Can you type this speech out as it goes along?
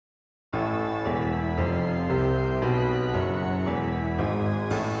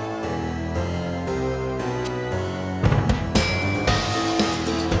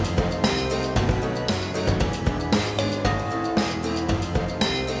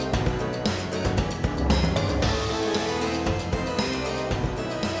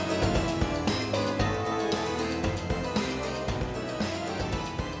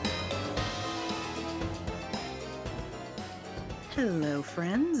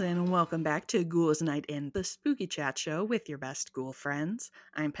and welcome back to Ghouls Night in, the spooky chat show with your best ghoul friends.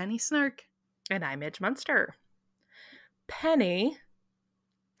 I'm Penny Snark. And I'm Midge Munster. Penny,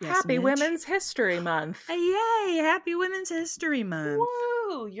 Yes, happy Midge? Women's History Month. Yay! Happy Women's History Month.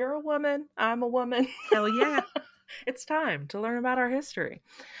 Woo! You're a woman. I'm a woman. Hell yeah. It's time to learn about our history.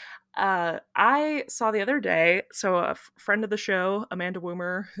 I saw the other day, so a friend of the show, Amanda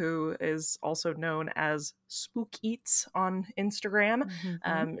Woomer, who is also known as Spook Eats on Instagram,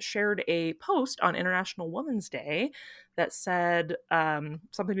 shared a post on International Women's Day that said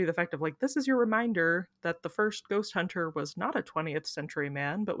something to the effect of, like, this is your reminder that the first ghost hunter was not a 20th century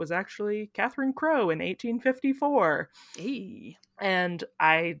man, but was actually Catherine Crowe in 1854. Hey. And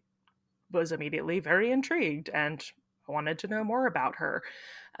I was immediately very intrigued and wanted to know more about her.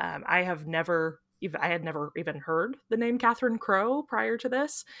 I had never even heard the name Catherine Crowe prior to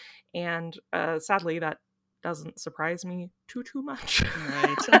this, and sadly that doesn't surprise me too much.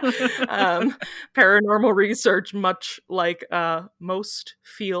 Right. Paranormal research, much like most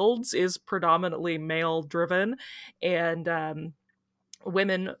fields, is predominantly male driven, and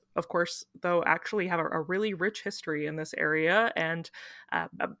women, of course, though, actually have a really rich history in this area. And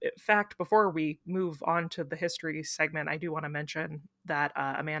in fact, before we move on to the history segment, I do want to mention that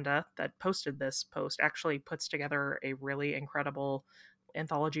Amanda, that posted this post, actually puts together a really incredible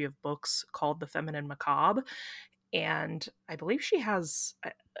anthology of books called The Feminine Macabre. And I believe she has,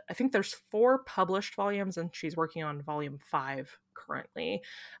 I think there's 4 published volumes, and she's working on volume 5 currently.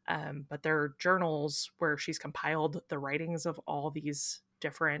 But they're journals where she's compiled the writings of all these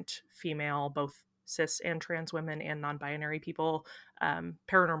different female, both cis and trans women and non-binary people,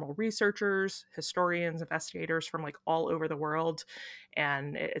 paranormal researchers, historians, investigators from like all over the world.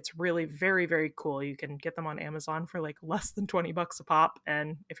 And it's really very, very cool. You can get them on Amazon for like less than $20 a pop.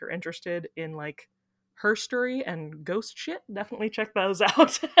 And if you're interested in like herstory and ghost shit, definitely check those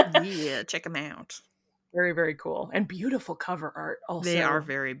out. Yeah, check them out. Very, very cool. And beautiful cover art also. They are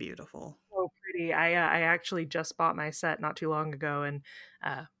very beautiful. So pretty. I actually just bought my set not too long ago, and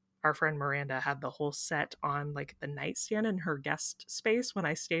our friend Miranda had the whole set on like the nightstand in her guest space when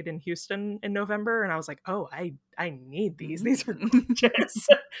I stayed in Houston in November, and I was like, oh, I need these. These are gorgeous.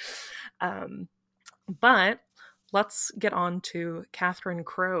 But let's get on to Catherine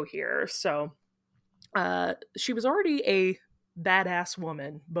Crowe here. So she was already a badass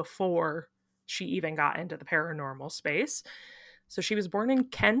woman before she even got into the paranormal space. So she was born in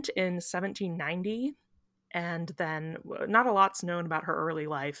Kent in 1790, and then not a lot's known about her early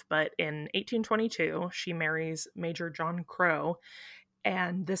life, but in 1822 she marries Major John Crowe,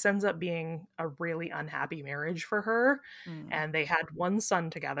 and this ends up being a really unhappy marriage for her. And they had one son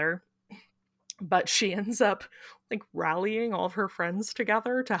together, but she ends up like rallying all of her friends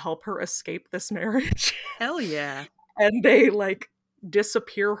together to help her escape this marriage. Hell yeah. And they like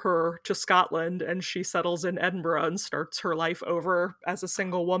disappear her to Scotland, and she settles in Edinburgh and starts her life over as a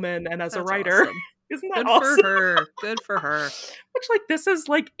single woman and as a writer. Awesome. Isn't that Good awesome? for her. Good for her. Which, like, this is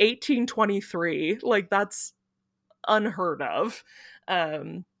like 1823. Like, that's unheard of.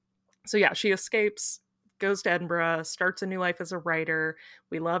 So yeah, she escapes, goes to Edinburgh, starts a new life as a writer.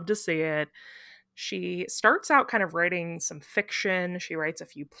 We love to see it. She starts out kind of writing some fiction. She writes a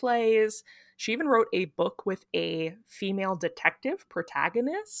few plays. She even wrote a book with a female detective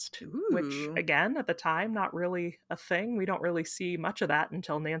protagonist, which, again, at the time, not really a thing. We don't really see much of that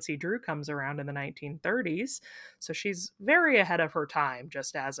until Nancy Drew comes around in the 1930s. So she's very ahead of her time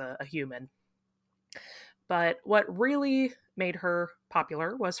just as a human. But what really made her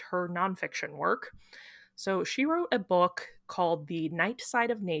popular was her nonfiction work. So she wrote a book called The Night Side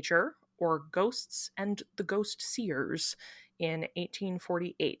of Nature, or Ghosts and the Ghost Seers, in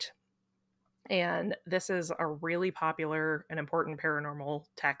 1848. And this is a really popular and important paranormal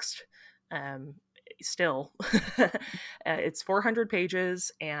text still. It's 400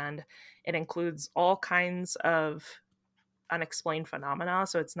 pages, and it includes all kinds of unexplained phenomena.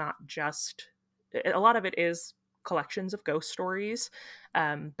 So it's not just, a lot of it is collections of ghost stories,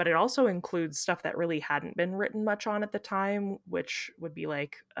 but it also includes stuff that really hadn't been written much on at the time, which would be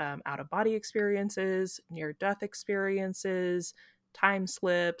like out-of-body experiences, near-death experiences, time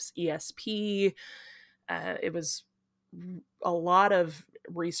slips, ESP. It was a lot of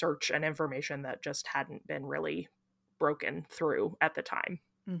research and information that just hadn't been really broken through at the time.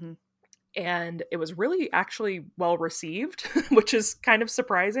 And it was really actually well received, which is kind of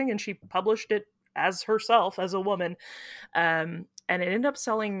surprising, and she published it as herself, as a woman, and it ended up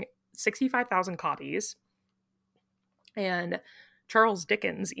selling 65,000 copies, and Charles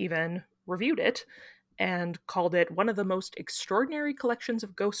Dickens even reviewed it and called it one of the most extraordinary collections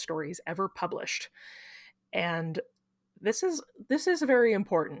of ghost stories ever published. And this is very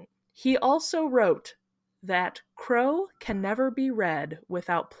important. He also wrote that Crow can never be read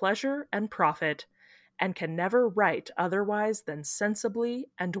without pleasure and profit, and can never write otherwise than sensibly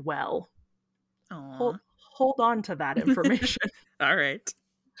and well. Aw. Hold on to that information. All right.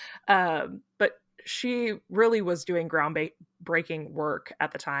 But she really was doing groundbreaking work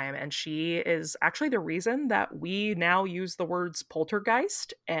at the time, and she is actually the reason that we now use the words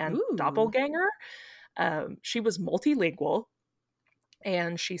poltergeist and Ooh. doppelganger. She was multilingual,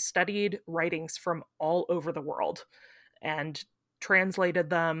 and she studied writings from all over the world and translated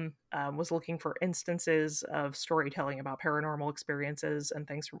them, was looking for instances of storytelling about paranormal experiences and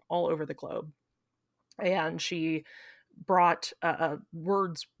things from all over the globe. And she brought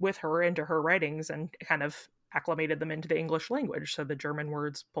words with her into her writings and kind of acclimated them into the English language. So the German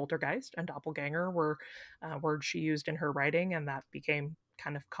words poltergeist and doppelganger were words she used in her writing, and that became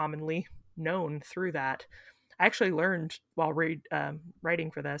kind of commonly known through that. I actually learned while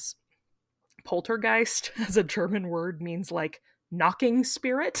writing for this, poltergeist as a German word means like knocking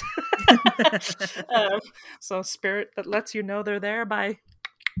spirit. So spirit that lets you know they're there by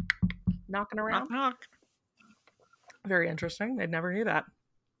knocking around. Knock, knock. Very interesting. I never knew that.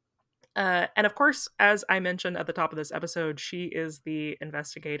 And of course, as I mentioned at the top of this episode, she is the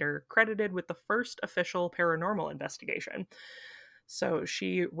investigator credited with the first official paranormal investigation. So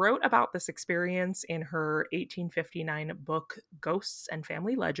she wrote about this experience in her 1859 book, Ghosts and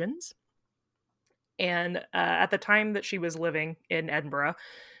Family Legends. And at the time that she was living in Edinburgh,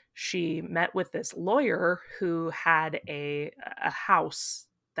 she met with this lawyer who had a house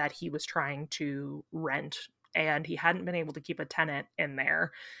that he was trying to rent, and he hadn't been able to keep a tenant in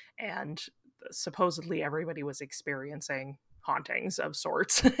there. And supposedly everybody was experiencing hauntings of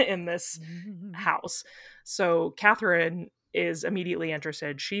sorts in this house. So Catherine is immediately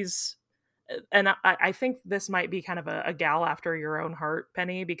interested. And I think this might be kind of a gal after your own heart,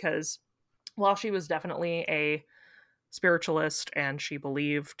 Penny, because while she was definitely a spiritualist and she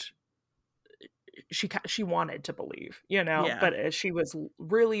believed, she wanted to believe, Yeah. but she was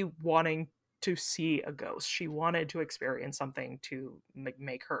really wanting to see a ghost. She wanted to experience something to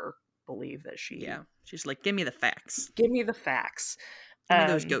make her believe that she... Yeah. She's like, give me the facts. Give me the facts. Give me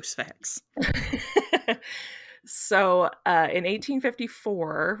those ghost facts. So in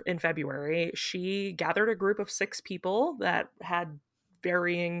 1854, in February, she gathered a group of 6 people that had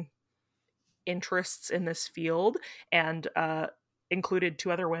varying interests in this field, and included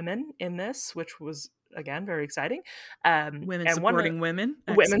 2 other women in this, which was, again, very exciting. Women supporting women.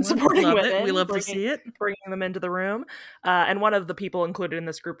 Women supporting love women. It. We love to see it. Bringing them into the room. And one of the people included in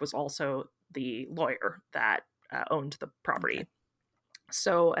this group was also the lawyer that owned the property. Okay.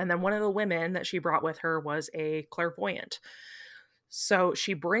 So, and then one of the women that she brought with her was a clairvoyant. So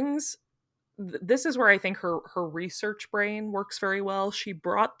she brings... This is where I think her research brain works very well. She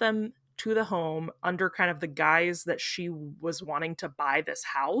brought them to the home under kind of the guise that she was wanting to buy this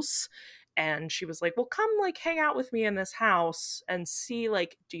house. And she was like, well, come like hang out with me in this house and see,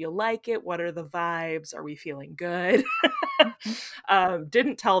 like, do you like it? What are the vibes? Are we feeling good?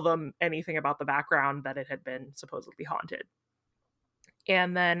 Didn't tell them anything about the background, that it had been supposedly haunted.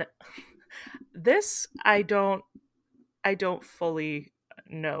 And then this, I don't fully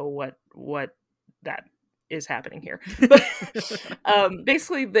know what that is happening here. But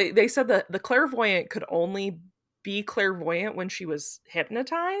basically they said that the clairvoyant could only be clairvoyant when she was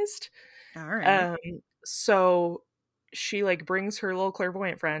hypnotized. All right. So she like brings her little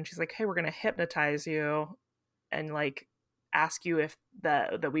clairvoyant friend. She's like, hey, we're gonna hypnotize you and like ask you if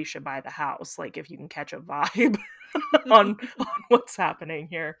that we should buy the house, like if you can catch a vibe on what's happening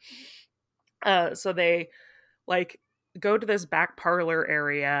here. So they like go to this back parlor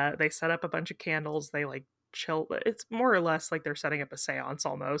area. They set up a bunch of candles. They like chill. It's more or less like they're setting up a seance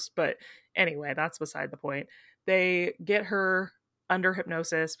almost. But anyway, that's beside the point. They get her under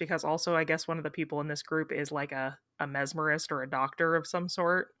hypnosis because also I guess one of the people in this group is like a mesmerist or a doctor of some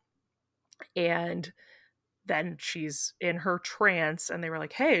sort. And then she's in her trance and they were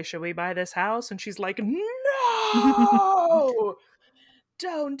like, hey, should we buy this house? And she's like, no,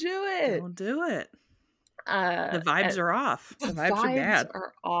 don't do it. Don't do it. The vibes are off. The vibes are bad.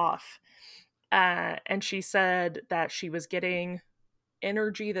 Are off. And she said that she was getting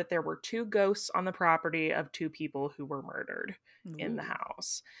energy that there were 2 ghosts on the property of 2 people who were murdered in the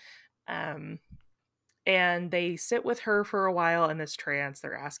house. And they sit with her for a while in this trance.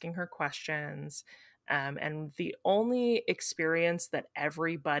 They're asking her questions. And the only experience that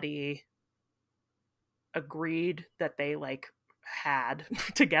everybody agreed that they like had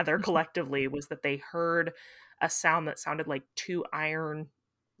together collectively was that they heard a sound that sounded like 2 iron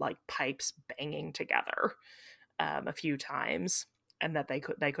like pipes banging together. a few times, and that they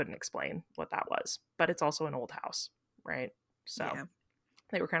couldn't explain what that was. But it's also an old house, right? So Yeah.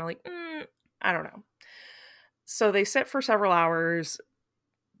 they were kind of like, I don't know. So they sit for several hours.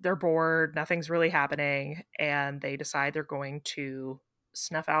 They're bored. Nothing's really happening. And they decide they're going to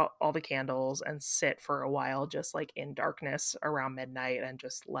snuff out all the candles and sit for a while, just like in darkness around midnight, and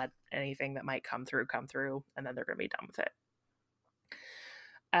just let anything that might come through. And then they're going to be done with it.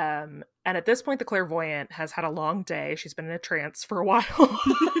 And at this point, the clairvoyant has had a long day. She's been in a trance for a while.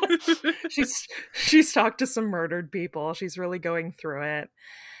 she's talked to some murdered people. She's really going through it.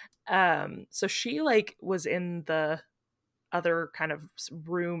 So she like was in the other kind of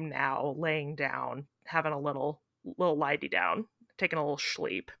room now, laying down, having a little lighty down, taking a little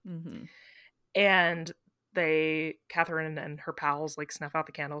sleep. Mm-hmm. And Catherine and her pals like snuff out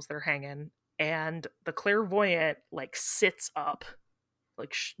the candles. They're hanging, and the clairvoyant like sits up,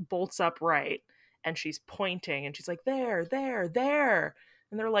 like bolts upright, and she's pointing, and she's like, there,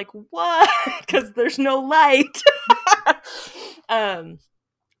 and they're like, what? Because there's no light.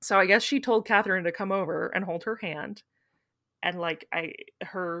 So I guess she told Catherine to come over and hold her hand, and like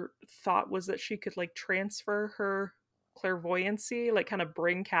her thought was that she could like transfer her clairvoyancy, like kind of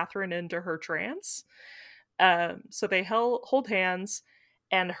bring Catherine into her trance. So they hold hands,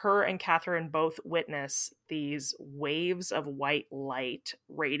 and her and Catherine both witness these waves of white light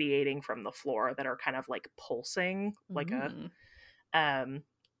radiating from the floor that are kind of like pulsing, like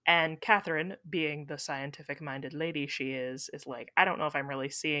and Catherine, being the scientific-minded lady she is like, I don't know if I'm really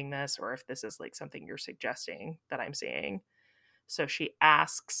seeing this, or if this is like something you're suggesting that I'm seeing. So she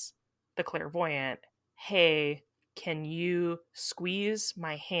asks the clairvoyant, hey, can you squeeze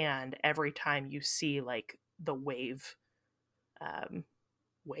my hand every time you see like the wave?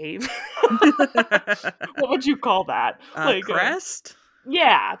 Wave? What would you call that? Like crest?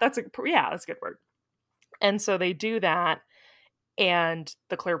 Yeah, that's a good word. And so they do that, and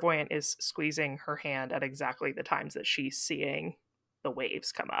the clairvoyant is squeezing her hand at exactly the times that she's seeing the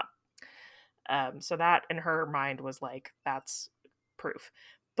waves come up. So that in her mind was like, that's proof.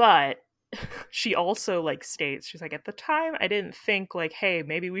 But she also like states, she's like, at the time I didn't think like, hey,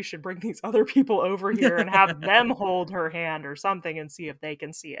 maybe we should bring these other people over here and have them hold her hand or something and see if they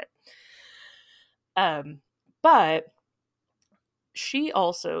can see it. But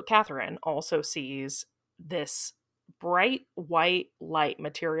Catherine also sees this bright white light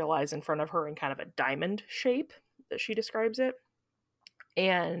materialize in front of her in kind of a diamond shape, that she describes it.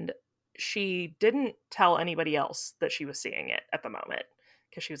 And she didn't tell anybody else that she was seeing it at the moment,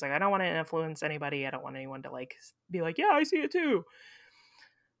 because she was like, I don't want to influence anybody. I don't want anyone to like be like, yeah, I see it too.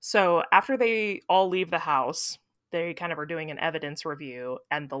 So after they all leave the house, they kind of are doing an evidence review,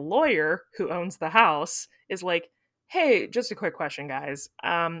 and the lawyer who owns the house is like, hey, just a quick question, guys.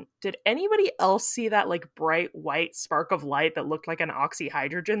 Did anybody else see that like bright white spark of light that looked like an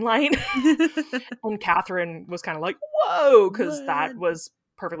oxyhydrogen light? And Catherine was kind of like, whoa, because that was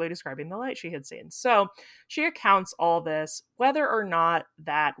perfectly describing the light she had seen. So she accounts all this. Whether or not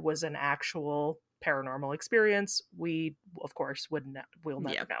that was an actual paranormal experience, we of course we'll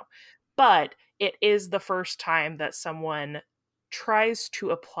never know. But it is the first time that someone tries to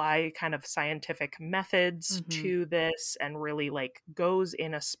apply kind of scientific methods to this, and really like goes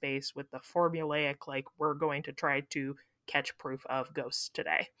in a space with the formulaic, like, we're going to try to catch proof of ghosts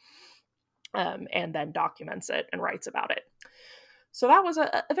today, and then documents it and writes about it. So that was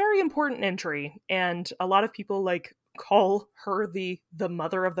a very important entry, and a lot of people like call her the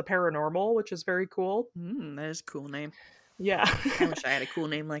mother of the paranormal, which is very cool. That is a cool name. Yeah. I wish I had a cool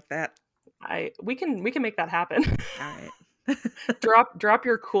name like that. We can make that happen. All right. drop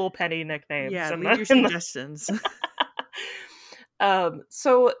your cool penny nicknames. Yeah, leave your suggestions.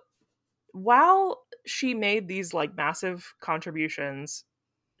 So while she made these like massive contributions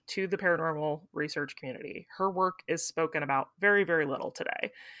to the paranormal research community, her work is spoken about very, very little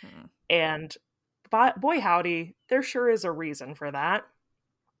today. And boy howdy, there sure is a reason for that.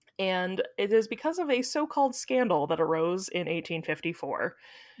 And it is because of a so-called scandal that arose in 1854.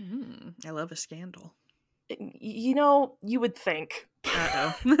 I love a scandal. You know, you would think.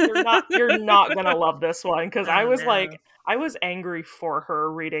 Uh-oh. you're not gonna love this one, because I was angry for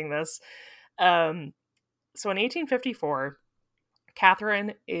her reading this. So in 1854,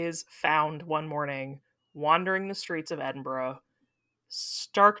 Catherine is found one morning wandering the streets of Edinburgh,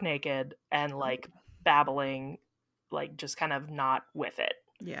 stark naked and like babbling, like just kind of not with it.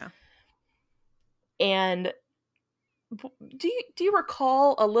 Yeah. And do you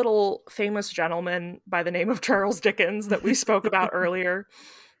recall a little famous gentleman by the name of Charles Dickens that we spoke about earlier?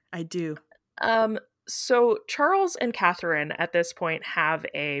 I do. So Charles and Catherine at this point have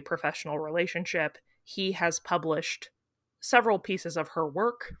a professional relationship. he has published several pieces of her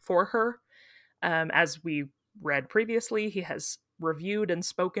work for her. As we read previously, he has reviewed and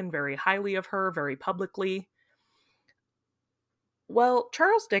spoken very highly of her, very publicly. Well,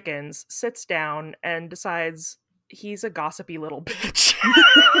 Charles Dickens sits down and decides he's a gossipy little bitch.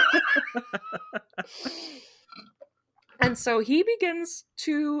 And so he begins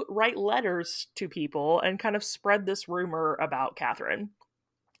to write letters to people and kind of spread this rumor about Catherine.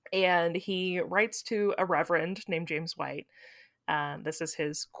 And he writes to a reverend named James White. This is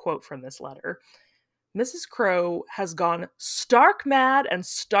his quote from this letter. Mrs. Crowe has gone stark mad and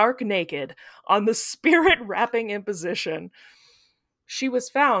stark naked on the spirit-rapping imposition. She was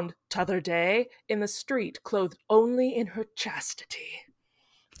found, t'other day, in the street, clothed only in her chastity.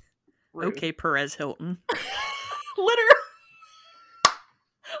 Rude. Okay, Perez Hilton.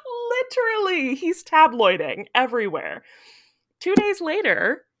 Literally, he's tabloiding everywhere. 2 days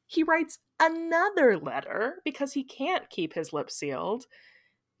later, he writes another letter, because he can't keep his lips sealed,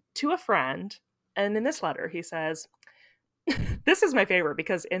 to a friend. And in this letter, he says, this is my favorite,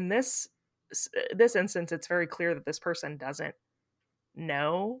 because in this instance, it's very clear that this person doesn't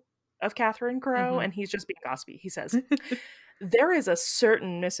know of Catherine Crowe, and he's just being gossipy. He says, there is a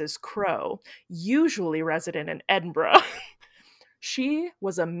certain Mrs. Crowe, usually resident in Edinburgh. She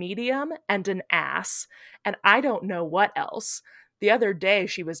was a medium and an ass, and I don't know what else. The other day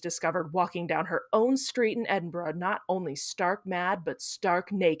she was discovered walking down her own street in Edinburgh, not only stark mad, but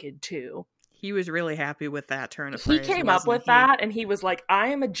stark naked too. He was really happy with that turn of phrase. He came up with that, and he was like, I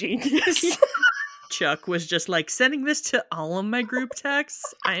am a genius. Chuck was just like, sending this to all of my group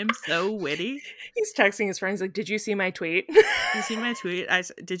texts. I am so witty. He's texting his friends like, did you see my tweet? Did you see my tweet?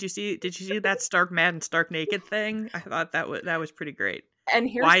 Did you see that stark mad and stark naked thing? I thought that was pretty great. And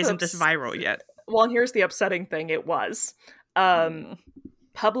why isn't this viral yet? Well, and here's the upsetting thing. It was.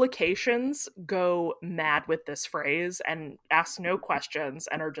 Publications go mad with this phrase and ask no questions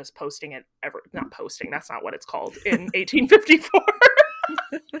and are just posting it not posting, that's not what it's called in 1854.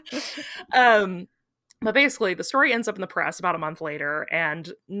 But basically the story ends up in the press about a month later,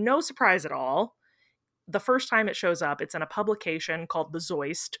 and no surprise at all, the first time it shows up, it's in a publication called The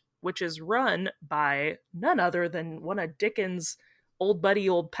Zoist, which is run by none other than one of Dickens' old buddy,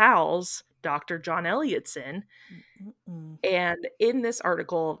 old pals, Dr. John Elliotson. And in this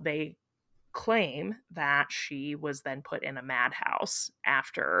article, they claim that she was then put in a madhouse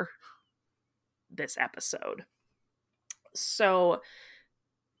after this episode. So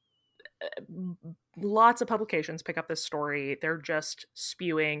lots of publications pick up this story. They're just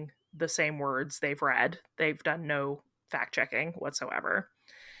spewing the same words they've read. They've done no fact checking whatsoever.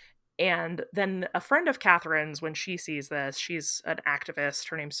 And then a friend of Catherine's, when she sees this, she's an activist.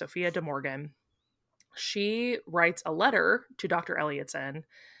 Her name's Sophia de Morgan. She writes a letter to Dr. Elliotson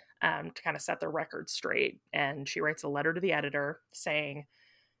to kind of set the record straight. And she writes a letter to the editor saying,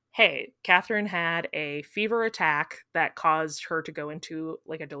 hey, Catherine had a fever attack that caused her to go into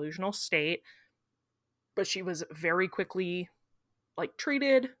like a delusional state, but she was very quickly like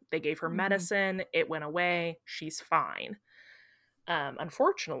treated. They gave her medicine. It went away. She's fine.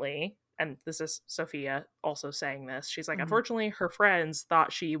 Unfortunately, and this is Sophia also saying this, she's like, unfortunately, her friends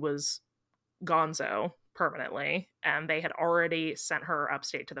thought she was gonzo permanently, and they had already sent her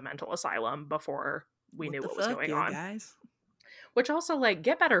upstate to the mental asylum before we knew what was going on. Guys? Which also, like,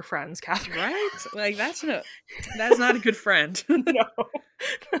 get better friends, Catherine. Right? Like, that's not a good friend. No.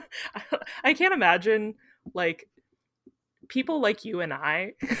 I can't imagine, like, people like you and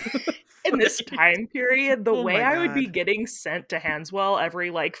I in this time period, the way I would be getting sent to Hanswell every,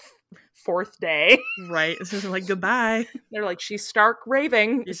 like, fourth day. Right. This is like, goodbye. They're like, she's stark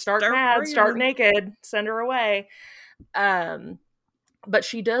raving, stark mad, raving. Stark naked, send her away. But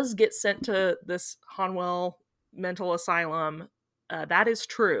she does get sent to this Hanwell mental asylum. That is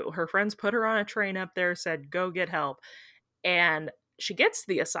true. Her friends put her on a train up there, said, go get help. And she gets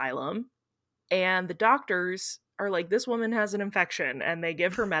the asylum, and the doctors are like, this woman has an infection, and they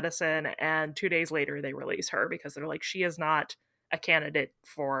give her medicine, and 2 days later they release her because they're like, she is not a candidate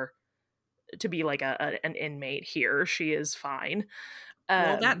to be like an inmate here. She is fine.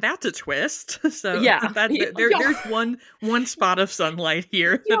 Well, that's a twist. So yeah, there's one spot of sunlight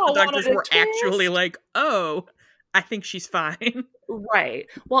here that the doctors were actually like, oh, I think she's fine. Right.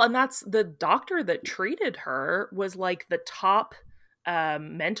 Well, and that's the doctor that treated her was like the top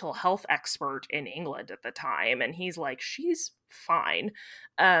mental health expert in England at the time, and he's like, she's fine.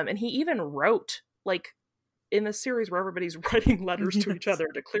 And he even wrote, like, in the series where everybody's writing letters to each other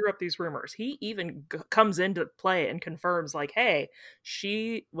to clear up these rumors, he even comes into play and confirms, like, hey,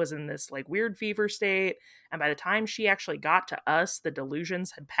 she was in this like weird fever state, and by the time she actually got to us, the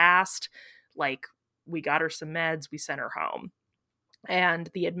delusions had passed. Like, we got her some meds, we sent her home. And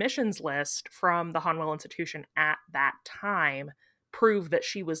the admissions list from the Hanwell Institution at that time proved that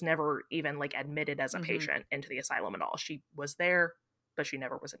she was never even like admitted as a patient into the asylum at all. She was there, but she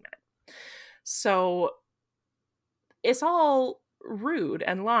never was admitted. So it's all rude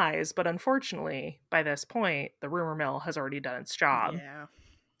and lies, but unfortunately, by this point, the rumor mill has already done its job. Yeah.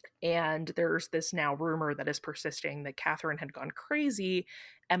 And there's this now rumor that is persisting that Catherine had gone crazy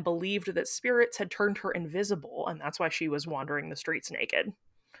and believed that spirits had turned her invisible, and that's why she was wandering the streets naked.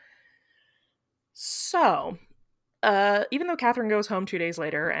 So, even though Catherine goes home 2 days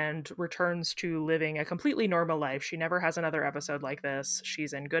later and returns to living a completely normal life, she never has another episode like this.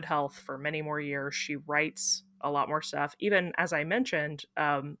 She's in good health for many more years. She writes a lot more stuff. Even, as I mentioned,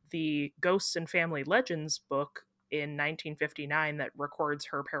 the Ghosts and Family Legends book in 1959 that records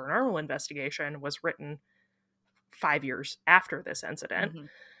her paranormal investigation was written 5 years after this incident.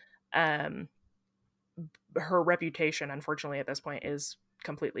 Her reputation, unfortunately, at this point is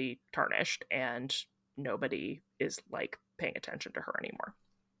completely tarnished, and nobody is like paying attention to her anymore.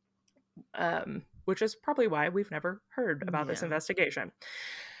 Which is probably why we've never heard about this investigation.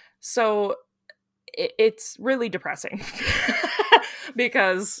 So it's really depressing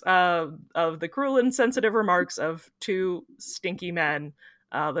because of the cruel and sensitive remarks of two stinky men.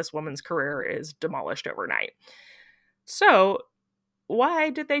 This woman's career is demolished overnight. So why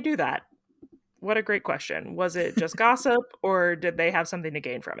did they do that? What a great question. Was it just gossip, or did they have something to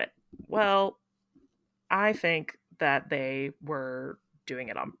gain from it? Well, I think that they were doing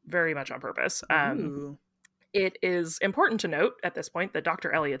it very much on purpose. It is important to note at this point that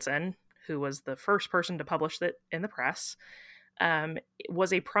Dr. Elliotson, who was the first person to publish it in the press,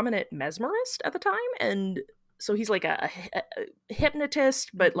 was a prominent mesmerist at the time. And so he's like a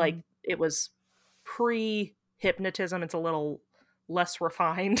hypnotist, but like it was pre-hypnotism. It's a little less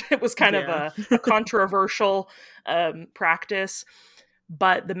refined. It was kind of a controversial practice.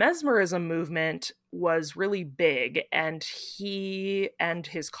 But the mesmerism movement was really big, and he and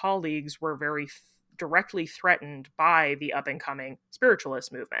his colleagues were very directly threatened by the up-and-coming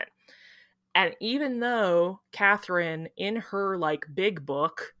spiritualist movement. And even though Catherine, in her like big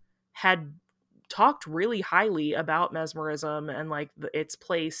book, had talked really highly about mesmerism and like its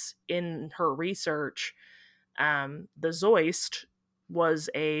place in her research, the Zoist was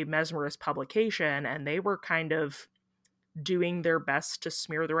a mesmerist publication, and they were kind of doing their best to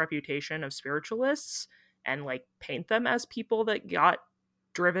smear the reputation of spiritualists and like paint them as people that got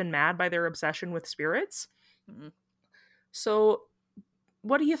driven mad by their obsession with spirits. So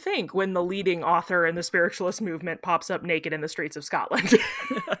what do you think when the leading author in the spiritualist movement pops up naked in the streets of Scotland?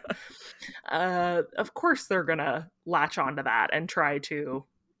 Of course they're gonna latch onto that and try to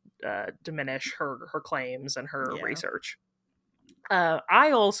diminish her claims and her research.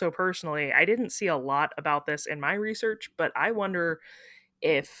 I also personally, I didn't see a lot about this in my research, but I wonder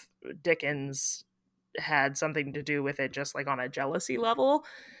if Dickens had something to do with it just like on a jealousy level,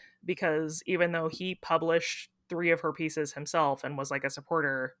 because even though he published 3 of her pieces himself and was like a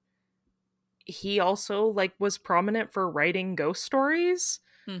supporter, he also like was prominent for writing ghost stories.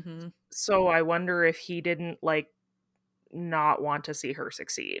 So I wonder if he didn't like not want to see her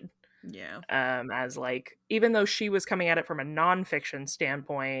succeed. As like, even though she was coming at it from a nonfiction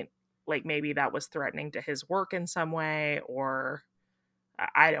standpoint, like maybe that was threatening to his work in some way, or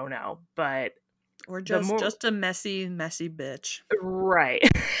I don't know, but or just a messy bitch, right?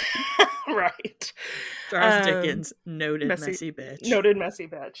 Right. Charles Dickens, noted messy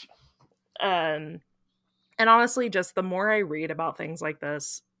bitch. And honestly, just the more I read about things like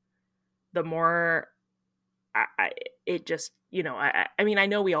this, the more it just, you know, I mean, I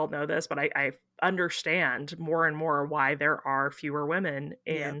know we all know this, but I understand more and more why there are fewer women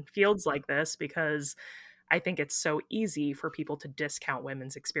in fields like this, because I think it's so easy for people to discount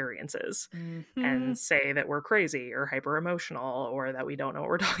women's experiences and say that we're crazy or hyper emotional or that we don't know what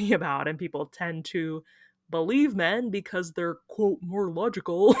we're talking about. And people tend to believe men because they're, quote, more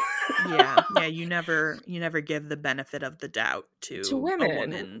logical. You never give the benefit of the doubt to women. A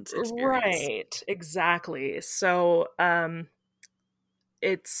woman's experience. Right, exactly. So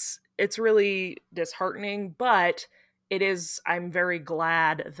it's really disheartening, but I'm very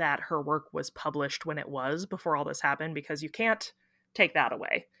glad that her work was published when it was, before all this happened, because you can't take that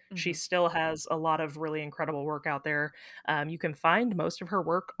away. She still has a lot of really incredible work out there. You can find most of her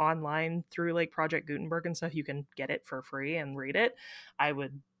work online through like Project Gutenberg and stuff. You can get it for free and read it. I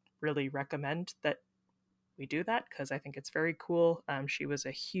would really recommend that we do that, because I think it's very cool. She was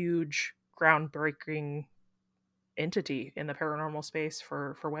a huge, groundbreaking entity in the paranormal space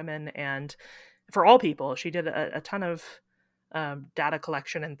for women and for all people. She did a ton of data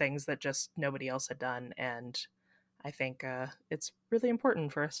collection and things that just nobody else had done. And I think it's really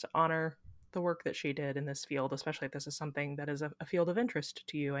important for us to honor the work that she did in this field, especially if this is something that is a field of interest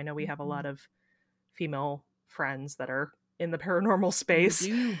to you. I know we have a lot of female friends that are in the paranormal space,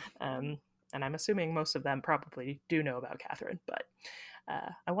 and I'm assuming most of them probably do know about Catherine, but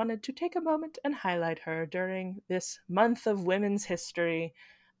I wanted to take a moment and highlight her during this month of women's history.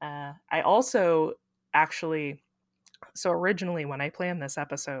 I also actually, so originally when I planned this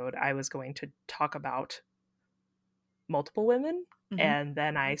episode, I was going to talk about multiple women, and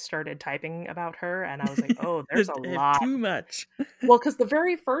then I started typing about her, and I was like, oh, there's a lot. Too much. Well, because the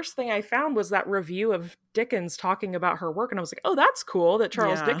very first thing I found was that review of Dickens talking about her work, and I was like, oh, that's cool that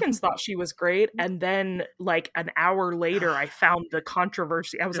Charles Dickens thought she was great. And then like an hour later, I found the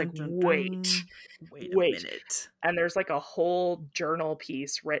controversy. I was like, wait a minute. And there's like a whole journal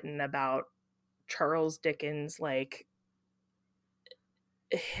piece written about Charles Dickens, like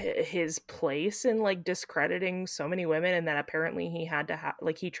his place in like discrediting so many women, and that apparently he had to have,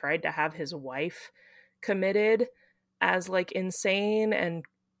 like, he tried to have his wife committed as like insane and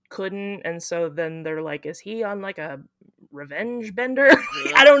couldn't, and so then they're like, is he on like a revenge bender?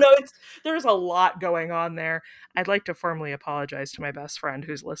 I don't know, there's a lot going on there. I'd like to formally apologize to my best friend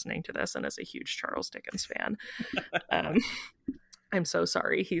who's listening to this and is a huge Charles Dickens fan. I'm so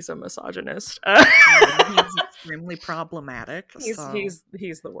sorry. He's a misogynist. He's extremely problematic. He's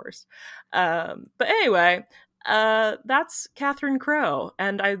the worst. But anyway, that's Catherine Crowe.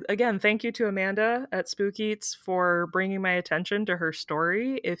 And I, again, thank you to Amanda at Spook Eats for bringing my attention to her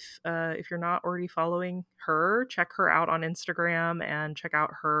story. If you're not already following her, check her out on Instagram and check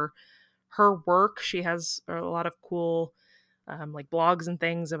out her work. She has a lot of cool like blogs and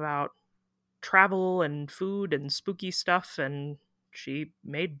things about travel and food and spooky stuff, and she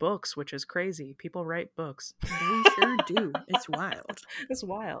made books, which is crazy. People write books. They sure do. It's wild. It's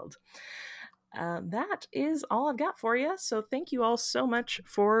wild. That is all I've got for you. So thank you all so much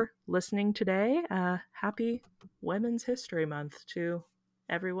for listening today. Happy Women's History Month to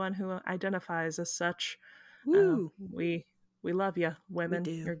everyone who identifies as such. Woo. We love you, women.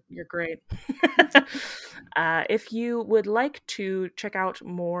 We do. You're great. If you would like to check out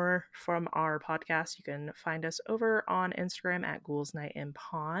more from our podcast, you can find us over on Instagram at Ghouls Night in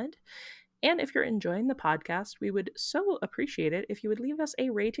Pod. And if you're enjoying the podcast, we would so appreciate it if you would leave us a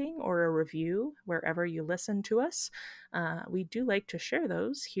rating or a review wherever you listen to us. We do like to share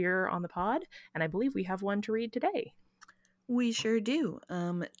those here on the pod, and I believe we have one to read today. We sure do.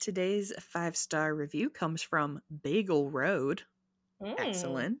 Today's 5-star review comes from Bagel Road.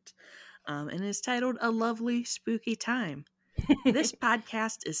 Excellent. And is titled A Lovely Spooky Time. This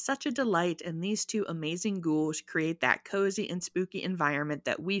podcast is such a delight, and these two amazing ghouls create that cozy and spooky environment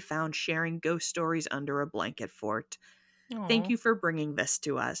that we found sharing ghost stories under a blanket fort. Aww. Thank you for bringing this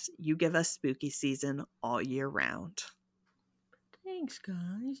to us. You give us spooky season all year round. Thanks,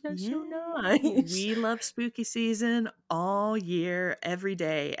 guys. That's so nice. We love spooky season all year, every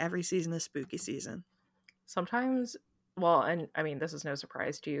day. Every season is spooky season. Sometimes, well, and I mean, this is no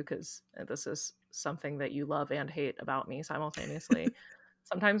surprise to you because this is something that you love and hate about me simultaneously.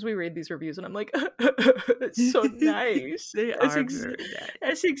 Sometimes we read these reviews and I'm like, it's so nice. They are very nice.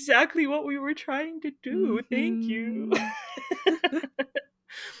 That's exactly what we were trying to do. Mm-hmm. Thank you.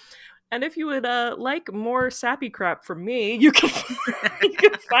 And if you would like more sappy crap from me, you can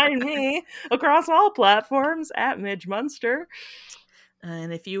find me across all platforms at Midge Munster.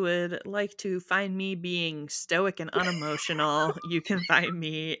 And if you would like to find me being stoic and unemotional, you can find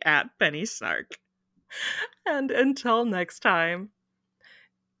me at Penny Snark. And until next time,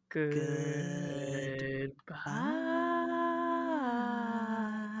 goodbye.